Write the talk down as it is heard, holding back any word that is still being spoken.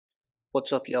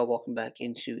What's up, y'all? Welcome back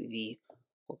into the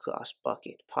Lacrosse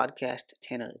Bucket podcast.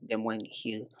 Tanner Demwing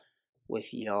here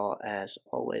with y'all. As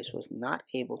always, was not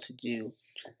able to do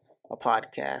a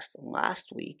podcast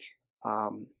last week. I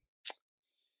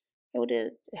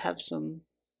did have some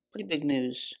pretty big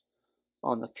news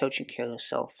on the coaching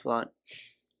carousel front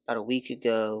about a week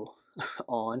ago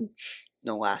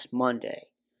last Monday,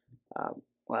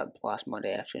 last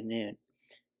Monday afternoon.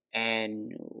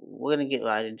 And we're going to get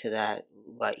right into that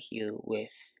right here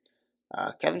with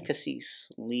Kevin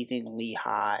Cassis leaving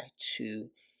Lehigh to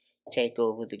take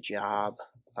over the job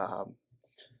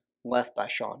left by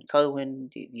Sean Cohen,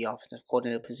 the offensive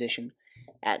coordinator position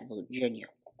at Virginia.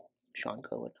 Sean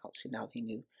Cohen, obviously now the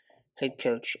new head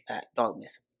coach at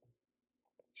Dartmouth.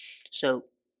 So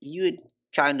you had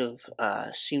kind of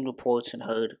seen reports and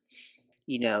heard,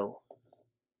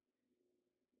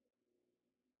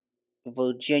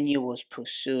 Virginia was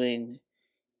pursuing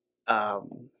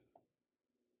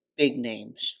big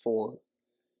names for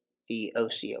the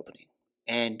OC opening.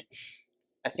 And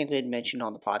I think we had mentioned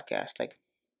on the podcast,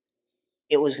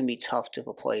 it was going to be tough to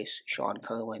replace Sean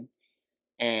Cohen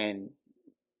and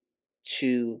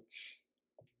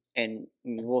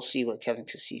we'll see what Kevin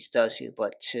Cassis does here,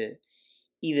 but to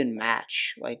even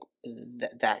match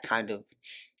that kind of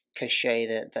cachet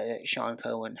that Sean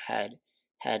Cohen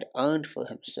had earned for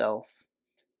himself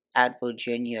at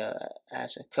Virginia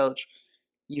as a coach,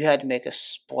 you had to make a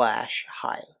splash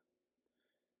hire.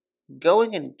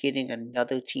 Going and getting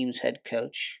another team's head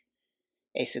coach,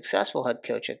 a successful head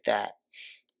coach at that,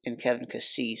 in Kevin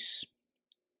Cassis,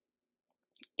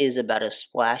 is about as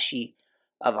splashy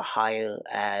of a hire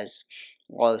as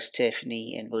Lars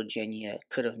Tiffany in Virginia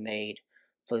could have made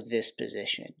for this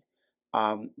position.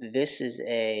 This is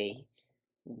a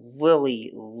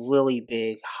really, really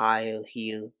big hire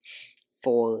here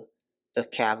for the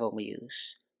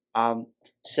Cavaliers.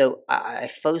 So I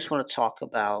first want to talk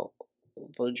about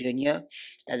Virginia,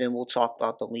 and then we'll talk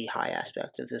about the Lehigh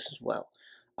aspect of this as well.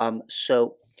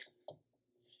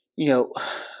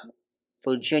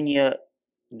 Virginia,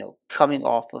 coming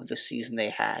off of the season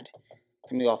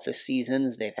coming off the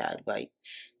seasons they've had,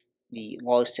 the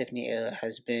Lars Tiffany era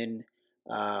has been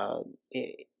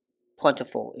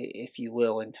plentiful, if you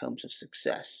will, in terms of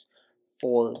success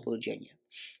for Virginia.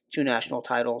 2 national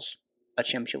titles, a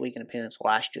championship league appearance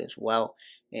last year as well,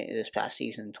 in this past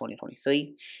season in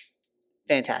 2023.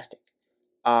 Fantastic.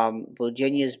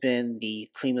 Virginia's been the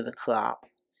cream of the crop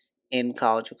in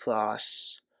college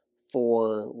lacrosse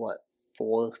for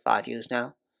 4 or 5 years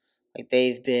now.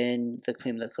 They've been the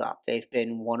cream of the crop. They've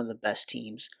been one of the best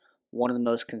teams, one of the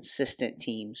most consistent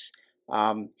teams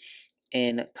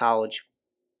in college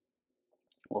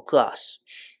lacrosse.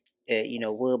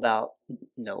 We're about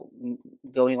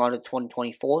going on to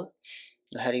 2024,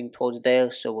 heading towards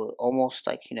there. So we're almost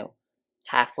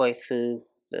halfway through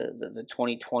the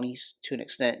 2020s to an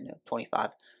extent,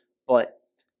 25. But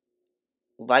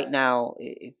right now,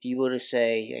 if you were to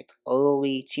say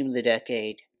early team of the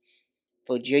decade,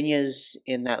 Virginia's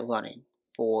in that running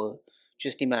for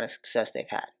just the amount of success they've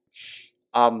had.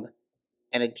 And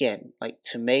again,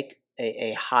 to make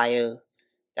a hire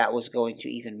that was going to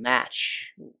even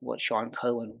match what Sean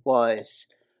Cohen was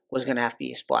going to have to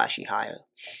be a splashy hire.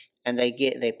 And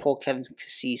they pull Kevin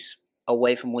Cassis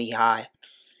away from Lehigh.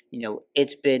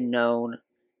 It's been known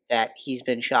that he's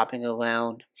been shopping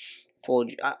around for,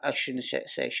 I shouldn't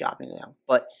say shopping around,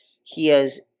 but he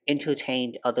has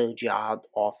entertained other job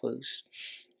offers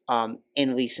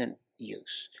in recent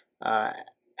years.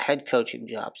 Head coaching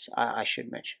jobs, I should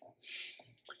mention.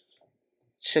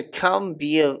 To come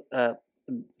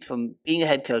from being a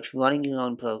head coach, running your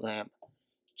own program,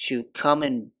 to come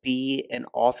and be an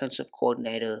offensive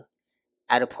coordinator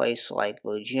at a place like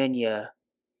Virginia,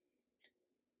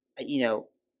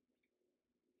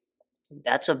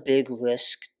 that's a big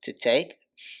risk to take,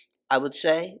 I would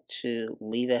say, to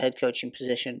leave a head coaching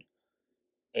position,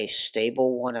 a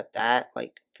stable one at that,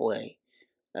 for an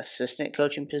assistant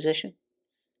coaching position.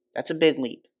 That's a big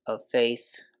leap of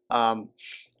faith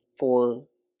for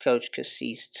Coach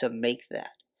Cassis to make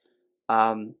that.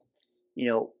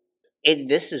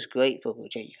 This is great for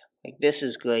Virginia. This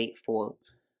is great for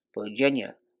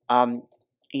Virginia.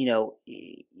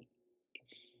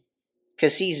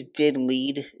 Cassis did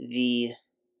lead the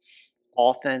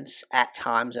offense at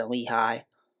times at Lehigh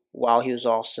while he was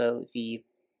also the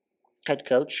head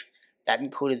coach. That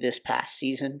included this past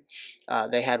season.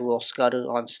 They had Will Scudder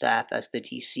on staff as the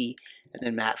DC, and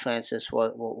then Matt Francis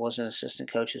was an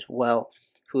assistant coach as well,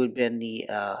 who had been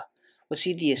was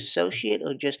he the associate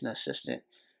or just an assistant?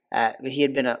 He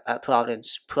had been at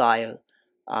Providence prior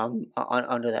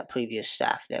under that previous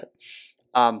staff there.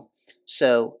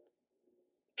 So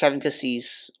Kevin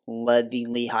Cassis led the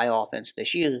Lehigh offense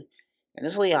this year, and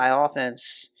this Lehigh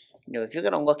offense, if you're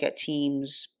going to look at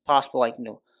teams, possible like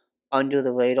under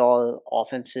the radar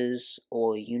offenses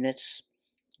or units,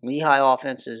 Lehigh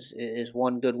offense is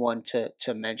one good one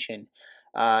to mention.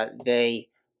 They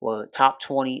were top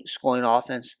 20 scoring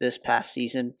offense this past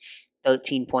season,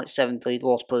 13.73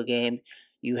 goals per game.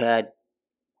 You had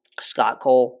Scott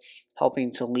Cole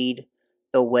helping to lead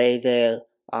the way there.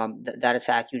 That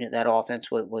attack unit, that offense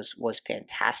was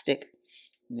fantastic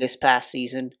this past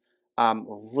season.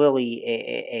 Really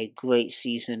a great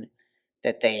season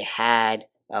that they had.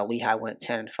 Lehigh went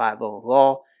 10-5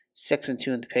 overall, 6-2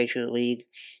 in the Patriot League.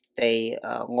 They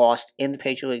lost in the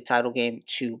Patriot League title game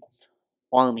to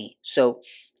Army. So,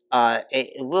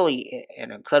 really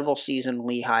an incredible season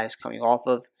Lehigh is coming off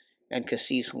of, and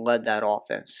Cassis led that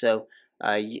offense. So,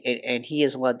 and he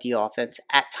has led the offense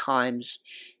at times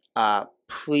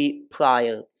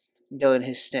prior during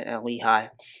his stint at Lehigh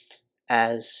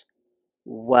as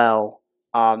well.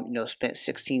 Spent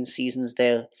 16 seasons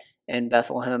there in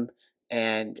Bethlehem,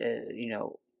 and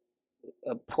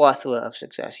a plethora of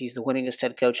success. He's the winningest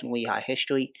head coach in Lehigh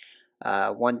history.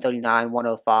 139,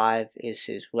 105 is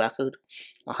his record.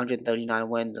 139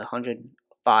 wins,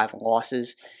 105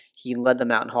 losses. He led the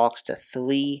Mountain Hawks to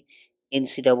 3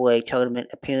 NCAA tournament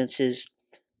appearances,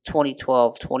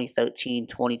 2012, 2013,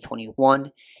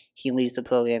 2021. He leads the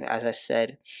program, as I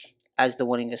said, as the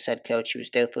winningest head coach. He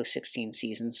was there for 16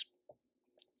 seasons.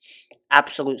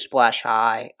 Absolute splash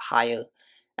higher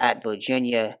at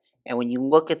Virginia. And when you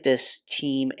look at this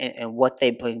team and what they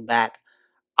bring back,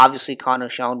 obviously Connor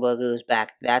Schellenberger is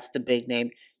back. That's the big name.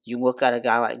 You look at a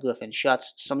guy like Griffin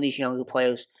Schutz, some of these younger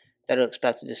players that are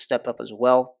expected to step up as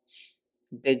well.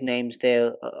 Big names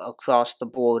there across the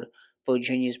board.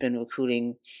 Virginia's been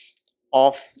recruiting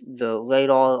off the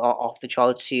radar, off the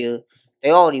charts here. They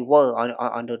already were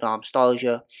under Dom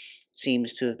Starsia.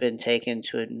 Seems to have been taken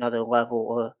to another level,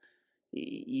 or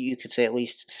you could say at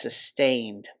least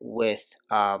sustained with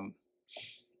Lars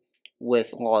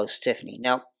Tiffany.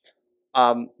 Now,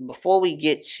 before we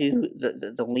get to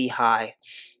the Lehigh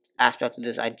aspect of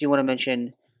this, I do want to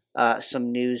mention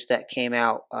some news that came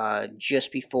out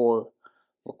just before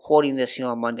recording this here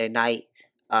on Monday night,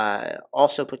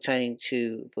 also pertaining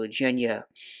to Virginia.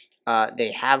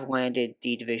 They have landed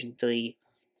the Division III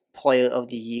Player of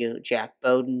the Year, Jack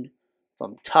Bowden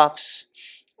from Tufts,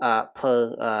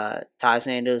 per Ty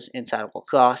Sanders, Inside of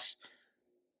Lacrosse.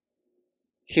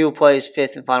 He will play his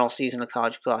 5th and final season of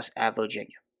college lacrosse at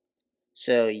Virginia.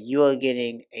 So you are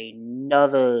getting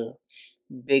another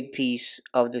big piece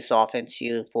of this offense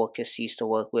here for Cassis to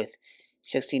work with.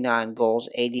 69 goals,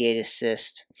 88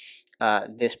 assists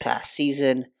this past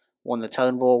season. Won the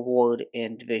Turnbull Award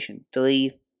in Division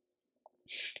III.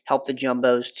 Helped the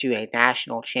Jumbos to a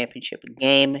national championship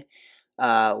game.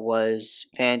 Was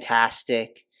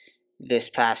fantastic this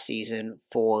past season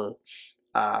for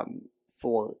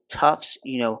Tufts.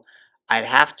 I'd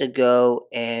have to go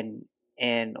and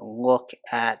look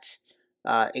at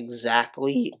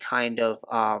exactly kind of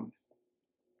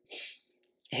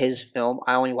his film.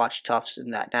 I only watched Tufts in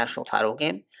that national title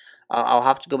game. I'll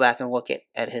have to go back and look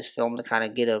at his film to kind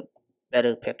of get a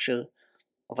better picture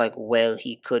of like where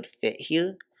he could fit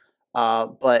here.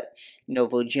 But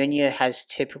Virginia has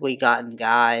typically gotten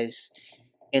guys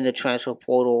in the transfer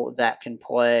portal that can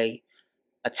play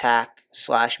attack /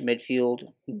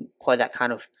 midfield, play that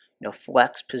kind of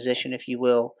flex position, if you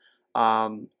will.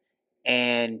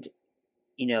 And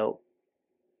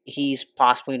he's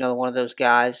possibly another one of those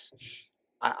guys.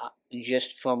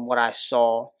 Just from what I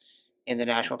saw in the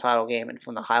national title game and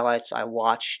from the highlights I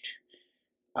watched,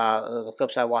 the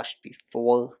clips I watched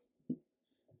before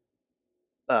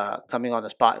coming on the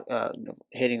spot,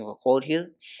 hitting record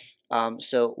here.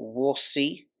 So we'll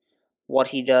see what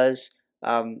he does.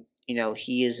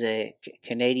 He is a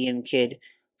Canadian kid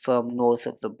from north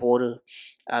of the border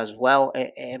as well.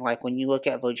 And like when you look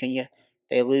at Virginia,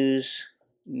 they lose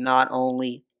not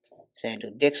only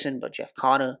Xander Dixon, but Jeff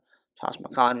Connor, Thomas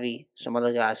McConvey, some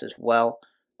other guys as well.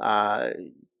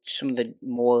 Some of the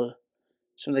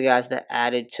guys that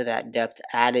added to that depth,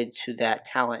 added to that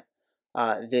talent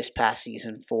this past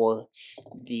season for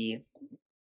the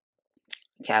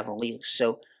Cavaliers.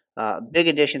 So big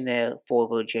addition there for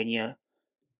Virginia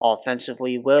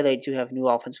offensively, where they do have new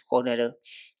offensive coordinator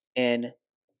in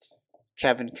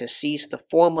Kevin Cassis, the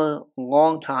former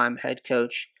longtime head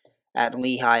coach at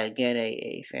Lehigh. Again,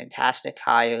 a fantastic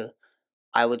hire.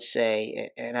 I would say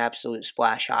an absolute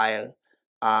splash hire.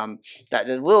 That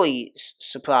really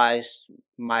surprised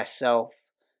myself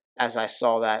as I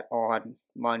saw that on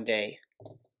Monday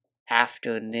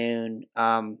afternoon.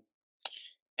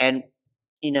 And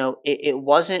it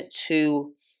wasn't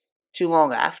too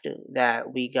long after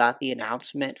that we got the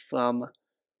announcement from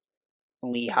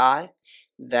Lehigh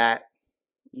that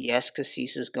yes,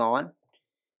 Cassis is gone,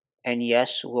 and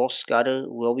yes, Will Scudder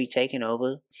will be taken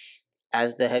over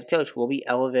as the head coach. Will be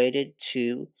elevated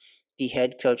to the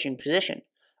head coaching position.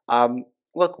 Um,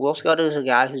 Look, Will Scudder is a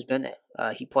guy who's been there.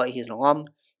 He's an alum.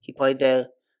 He played there.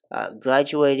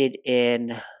 Graduated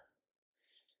in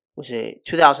was it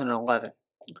 2011?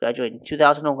 Graduated in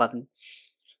 2011.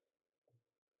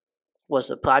 Was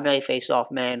the primary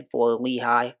face-off man for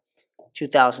Lehigh,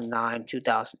 2009,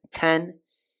 2010.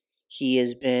 He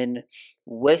has been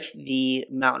with the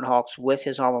Mountain Hawks with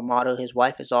his alma mater. His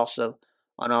wife is also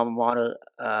an alma mater,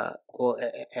 or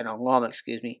an alum,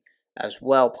 excuse me, as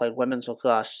well. Played women's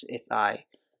lacrosse, if I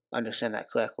understand that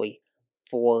correctly,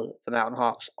 for the Mountain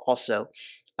Hawks also.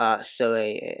 So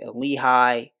a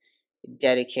Lehigh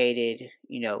dedicated,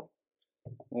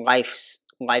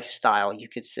 lifestyle, you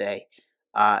could say,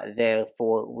 there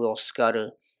for Will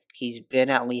Scudder. He's been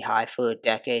at Lehigh for a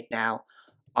decade now,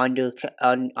 under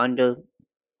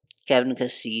Kevin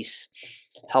Cassis,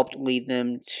 helped lead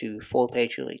them to 4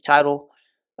 Patriot League title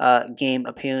game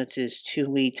appearances, 2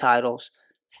 league titles,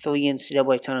 3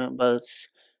 NCAA tournament berths.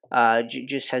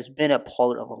 Just has been a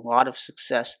part of a lot of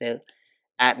success there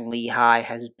at Lehigh.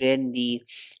 Has been the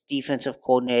defensive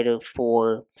coordinator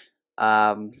for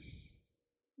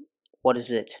what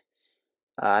is it?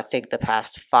 I think the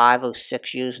past 5 or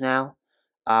 6 years now,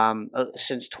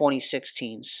 since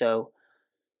 2016. So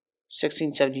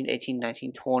 16, 17, 18,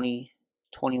 19, 20,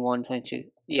 21, 22.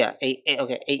 Yeah, 8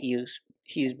 years.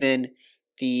 He's been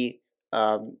the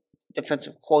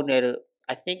defensive coordinator.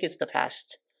 I think it's the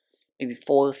past maybe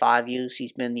 4 or 5 years.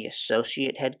 He's been the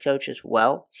associate head coach as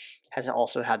well. Hasn't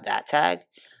also had that tag.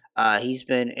 He's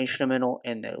been instrumental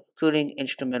in the recruiting,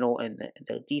 instrumental in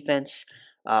the defense.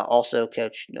 Also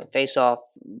coached, face-off,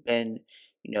 been,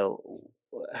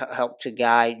 helped to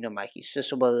guide, Mikey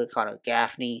Sisselberger, Connor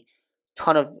Gaffney,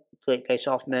 ton of great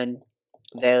face-off men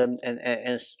there, and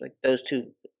it's like those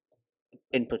two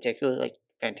in particular, like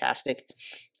fantastic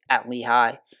at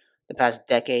Lehigh the past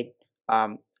decade.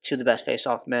 Two of the best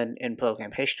face-off men in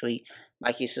program history.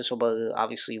 Mikey Sisselberger,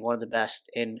 obviously one of the best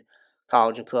in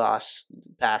college across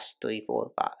the past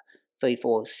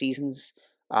 3-4 seasons,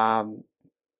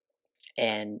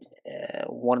 and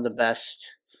one of the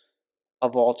best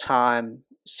of all time,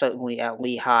 certainly at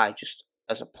Lehigh, just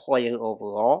as a player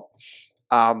overall.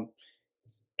 And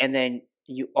then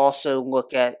you also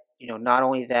look at, not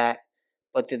only that,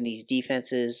 but then these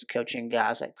defenses, coaching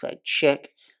guys like Craig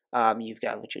Chick. You've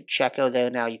got Richard Checo there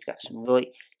now. You've got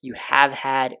you have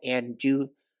had and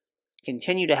do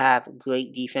continue to have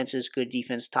great defenses, good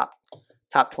defense, top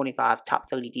 25, top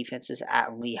 30 defenses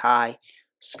at Lehigh.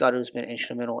 Scudder's been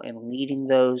instrumental in leading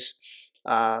those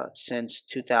since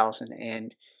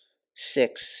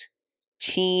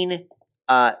 2016.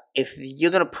 If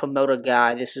you're going to promote a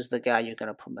guy, this is the guy you're going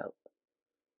to promote.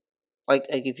 Like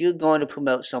if you're going to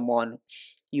promote someone,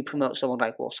 you promote someone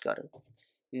like Will Scudder.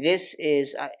 This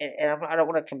is, and I don't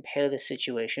want to compare the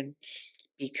situation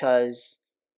because,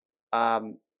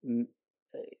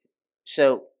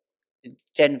 so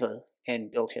Denver and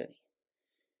Bill Tierney.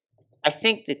 I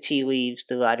think the tea leaves,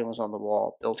 the writing was on the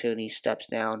wall. Bill Tierney steps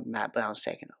down, Matt Brown's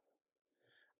taken over.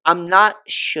 I'm not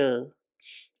sure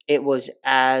it was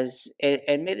as,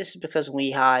 and maybe this is because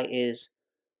Lehigh is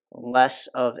less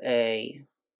of a,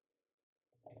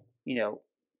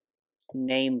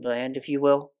 name brand, if you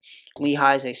will.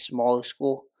 Lehigh is a smaller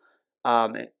school,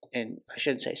 and I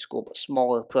shouldn't say school, but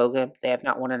smaller program. They have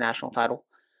not won a national title.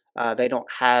 They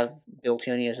don't have Bill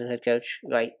Tierney as a head coach,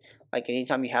 right? Like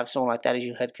anytime you have someone like that as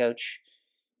your head coach,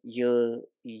 the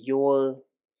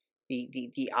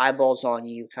eyeballs on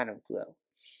you kind of grow.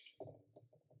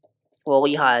 Well,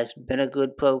 Lehigh has been a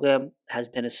good program, has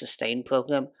been a sustained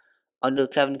program. Under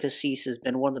Kevin Cassis has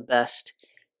been one of the best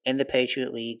in the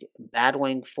Patriot League,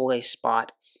 battling for a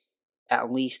spot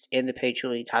at least in the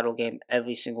Patriot League title game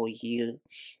every single year,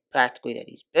 practically, that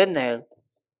he's been there.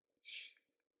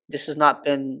 This has not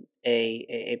been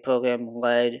a program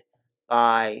led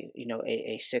by,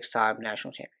 a 6-time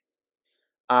national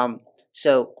champion.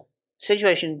 So,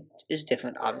 situation is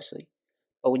different, obviously.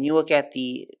 But when you look at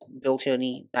the Bill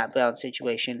Tierney, Matt Brown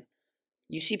situation,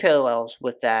 you see parallels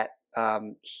with that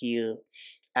here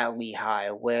at Lehigh,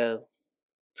 where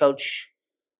Coach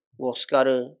Will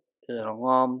Scudder is an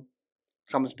alum,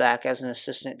 comes back as an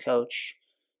assistant coach,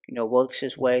 works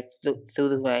his way through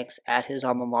the ranks at his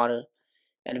alma mater,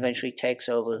 and eventually takes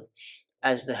over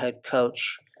as the head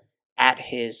coach at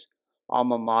his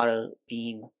alma mater,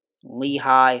 being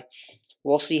Lehigh.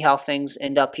 We'll see how things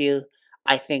end up here.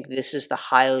 I think this is the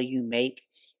hire you make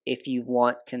if you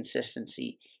want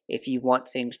consistency, if you want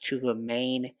things to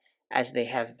remain as they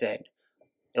have been.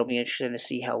 It'll be interesting to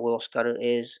see how Will Scudder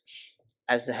is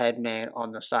as the head man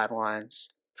on the sidelines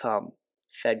come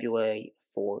February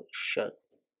for sure.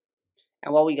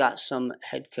 And while we got some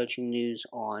head coaching news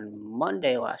on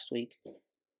Monday last week,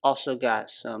 also got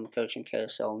some coaching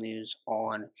carousel news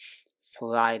on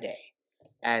Friday,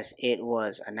 as it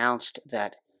was announced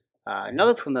that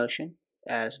another promotion,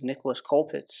 as Nicholas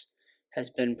Colpitz has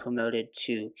been promoted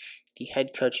to the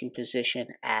head coaching position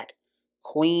at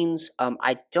Queens.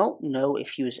 I don't know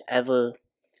if he was ever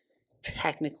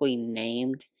technically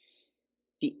named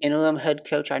the interim head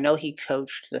coach. I know he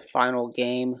coached the final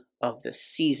game of the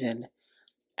season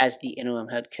as the interim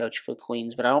head coach for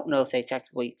Queens, but I don't know if they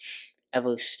technically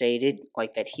ever stated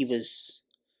like that he was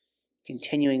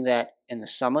continuing that in the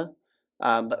summer.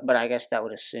 But I guess that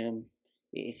would assume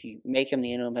if you make him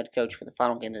the interim head coach for the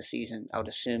final game of the season, I would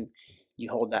assume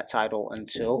you hold that title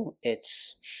until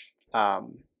it's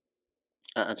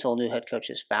until a new head coach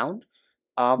is found,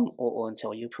 or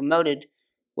until you're promoted,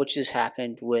 which has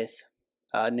happened with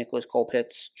Nicholas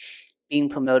Colpitz being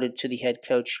promoted to the head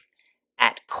coach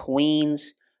at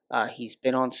Queens. He's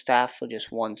been on staff for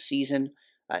just one season.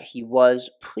 He was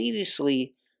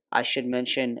previously, I should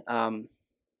mention,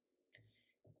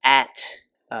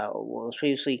 was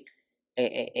previously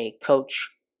a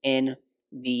coach in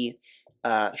the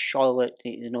Charlotte,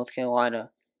 the North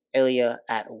Carolina area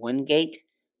at Wingate,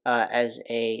 as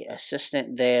a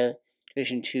assistant there,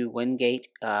 Division II Wingate,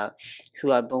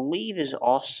 who I believe is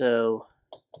also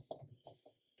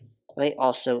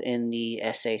in the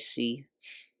SAC.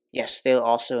 Yes, they're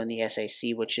also in the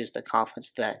SAC, which is the conference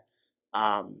that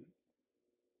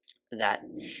that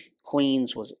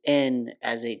Queens was in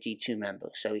as a D2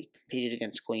 member. So he competed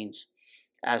against Queens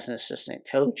as an assistant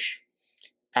coach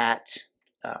at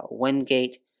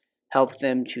Wingate, helped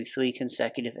them to 3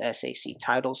 consecutive SAC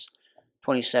titles,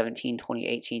 2017,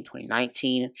 2018,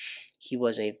 2019. He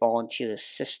was a volunteer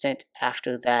assistant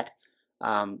after that,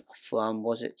 from,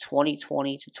 was it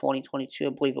 2020 to 2022, I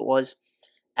believe it was,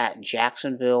 at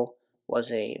Jacksonville, was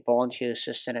a volunteer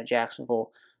assistant at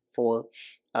Jacksonville for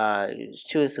it was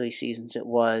 2 or 3 seasons. It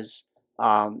was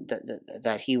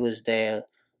that he was there,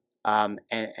 and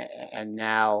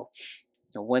now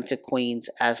went to Queens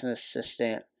as an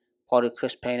assistant, part of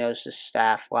Chris Panos'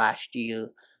 staff last year,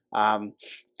 and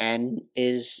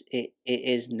is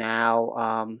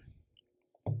now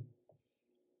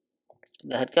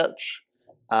the head coach.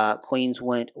 Queens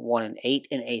went 1-8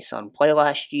 in ASUN play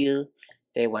last year.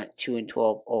 They went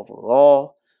 2-12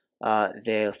 overall.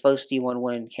 Their first D1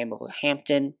 win came over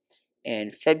Hampton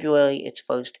in February. Its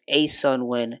first ASUN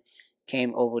win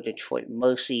came over Detroit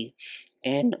Mercy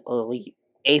in early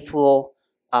April.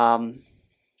 Coming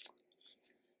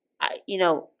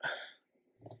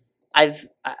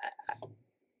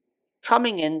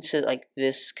into like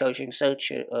this coaching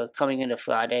search, coming into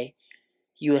Friday,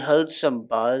 you heard some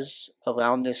buzz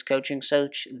around this coaching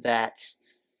search that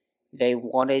they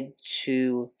wanted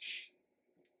to.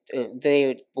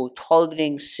 They were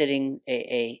targeting sitting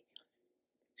head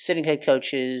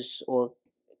coaches or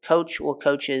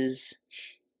coaches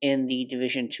in the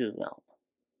Division II realm,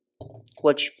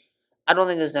 which I don't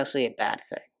think is necessarily a bad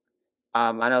thing.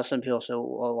 I know some people say,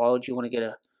 well, why would you want to get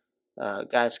a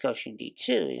guys coaching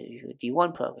D2, a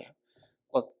D1 program?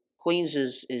 Well, Queens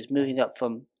is moving up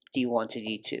from D1 to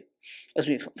D2.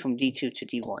 Excuse me, from D2 to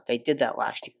D1. They did that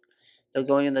last year. They're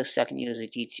going in their second year as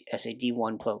a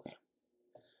D1 program.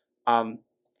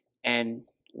 And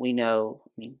we know,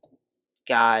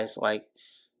 guys like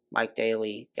Mike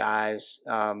Daly, guys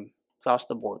across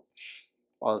the board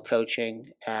are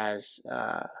coaching as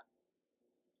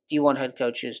D1 head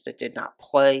coaches that did not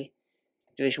play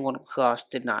Division I lacrosse,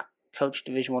 did not coach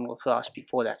Division I lacrosse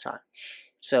before that time.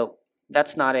 So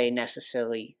that's not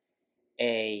necessarily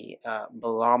a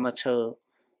barometer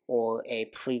or a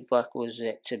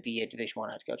prerequisite to be a Division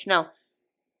I head coach. Now,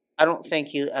 I don't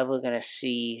think you're ever going to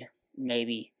see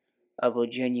maybe a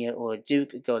Virginia or a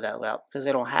Duke go that route because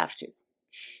they don't have to,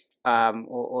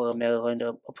 or a Maryland,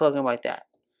 or a program like that.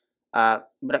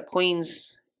 But at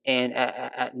Queens and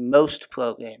at most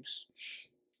programs,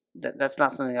 that's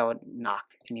not something I would knock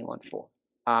anyone for.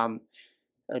 I'd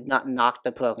not knock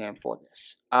the program for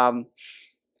this. I've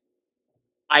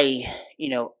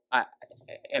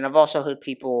also heard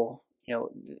people,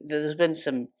 there's been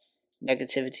some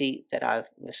negativity that I've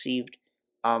received,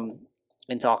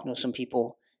 in talking to some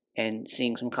people and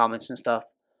seeing some comments and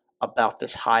stuff about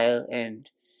this hire, and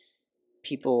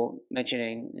people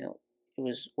mentioning, it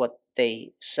was what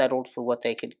they settled for, what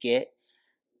they could get,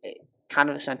 kind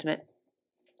of a sentiment.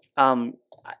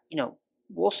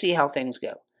 we'll see how things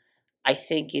go. I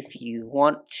think if you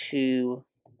want to,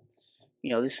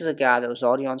 this is a guy that was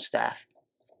already on staff,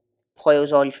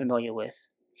 players already familiar with.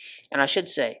 And I should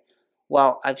say,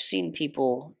 while I've seen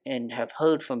people and have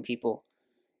heard from people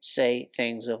say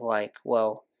things of like,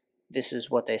 well, this is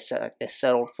what they said, like they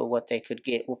settled for what they could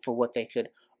get, or for what they could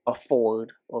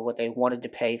afford, or what they wanted to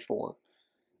pay for.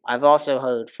 I've also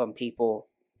heard from people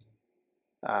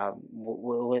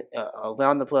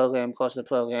around the program, across the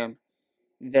program,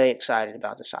 very excited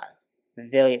about this hire.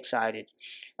 Very excited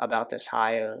about this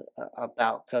hire,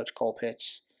 about Coach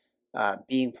Colpitts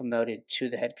being promoted to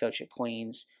the head coach at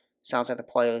Queens. Sounds like the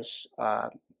players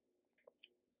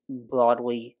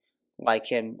broadly like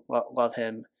him, love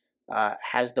him,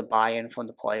 has the buy-in from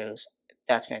the players.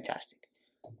 That's fantastic.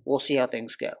 We'll see how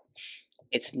things go.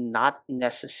 It's not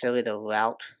necessarily the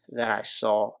route that I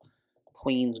saw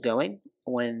Queens going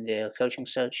when their coaching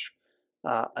search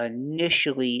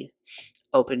initially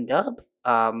opened up,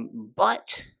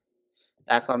 but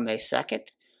back on May 2nd.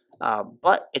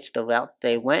 But it's the route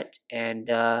they went, and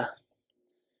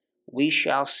we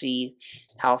shall see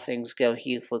how things go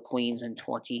here for Queens in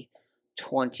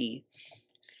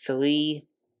 2023,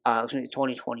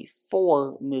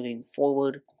 2024, moving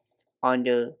forward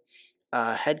under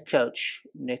head coach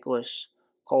Nicholas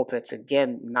Colpitts.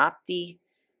 Again, not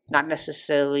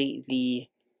necessarily the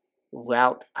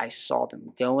route I saw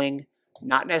them going,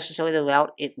 not necessarily the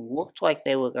route it looked like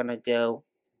they were going to go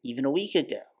even a week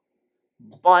ago,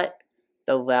 but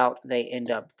the route they end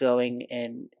up going,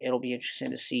 and it'll be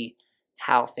interesting to see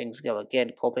how things go.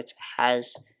 Again, Colpitts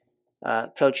has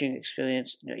coaching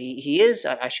experience. He is,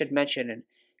 I should mention,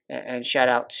 and shout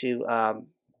out to,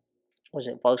 was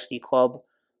it Varsity Club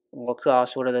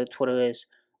Lacrosse, whatever the Twitter is,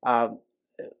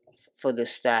 for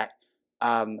this stat.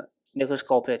 Nicholas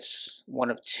Colpitts, one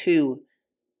of two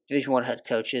Division I head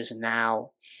coaches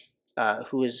now,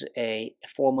 who is a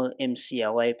former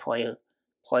MCLA player,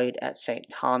 played at St.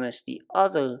 Thomas. The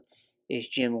other is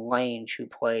Jim Lange, who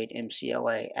played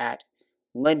MCLA at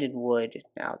Lindenwood,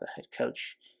 now the head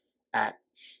coach at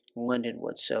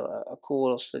Lindenwood. So a cool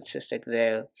little statistic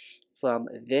there from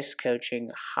this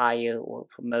coaching hire or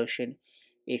promotion,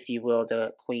 if you will,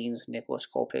 the Queens Nicholas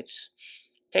Colpitts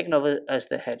taking over as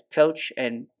the head coach.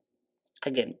 And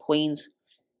again, Queens,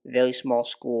 very small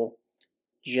school,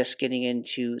 just getting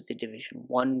into the Division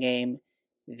I game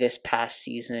this past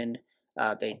season.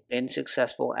 They've been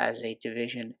successful as a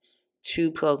Division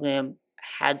II program,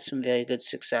 had some very good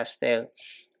success there.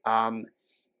 From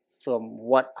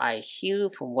what I hear,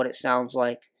 from what it sounds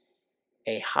like,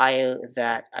 a hire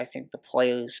that I think the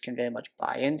players can very much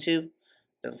buy into,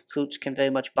 the recruits can very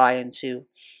much buy into,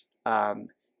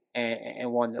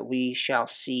 and one that we shall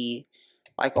see,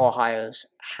 like all hires,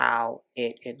 how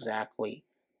it exactly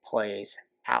plays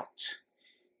out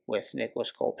with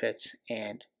Nicholas Colpitts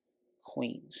and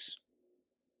Queens.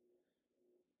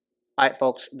 Alright,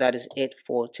 folks, that is it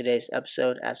for today's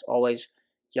episode. As always,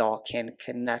 y'all can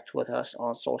connect with us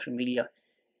on social media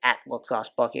at Lacrosse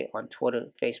Bucket on Twitter,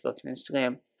 Facebook, and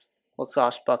Instagram,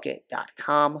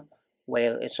 lacrossebucket.com,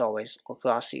 where it's always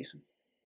lacrosse season.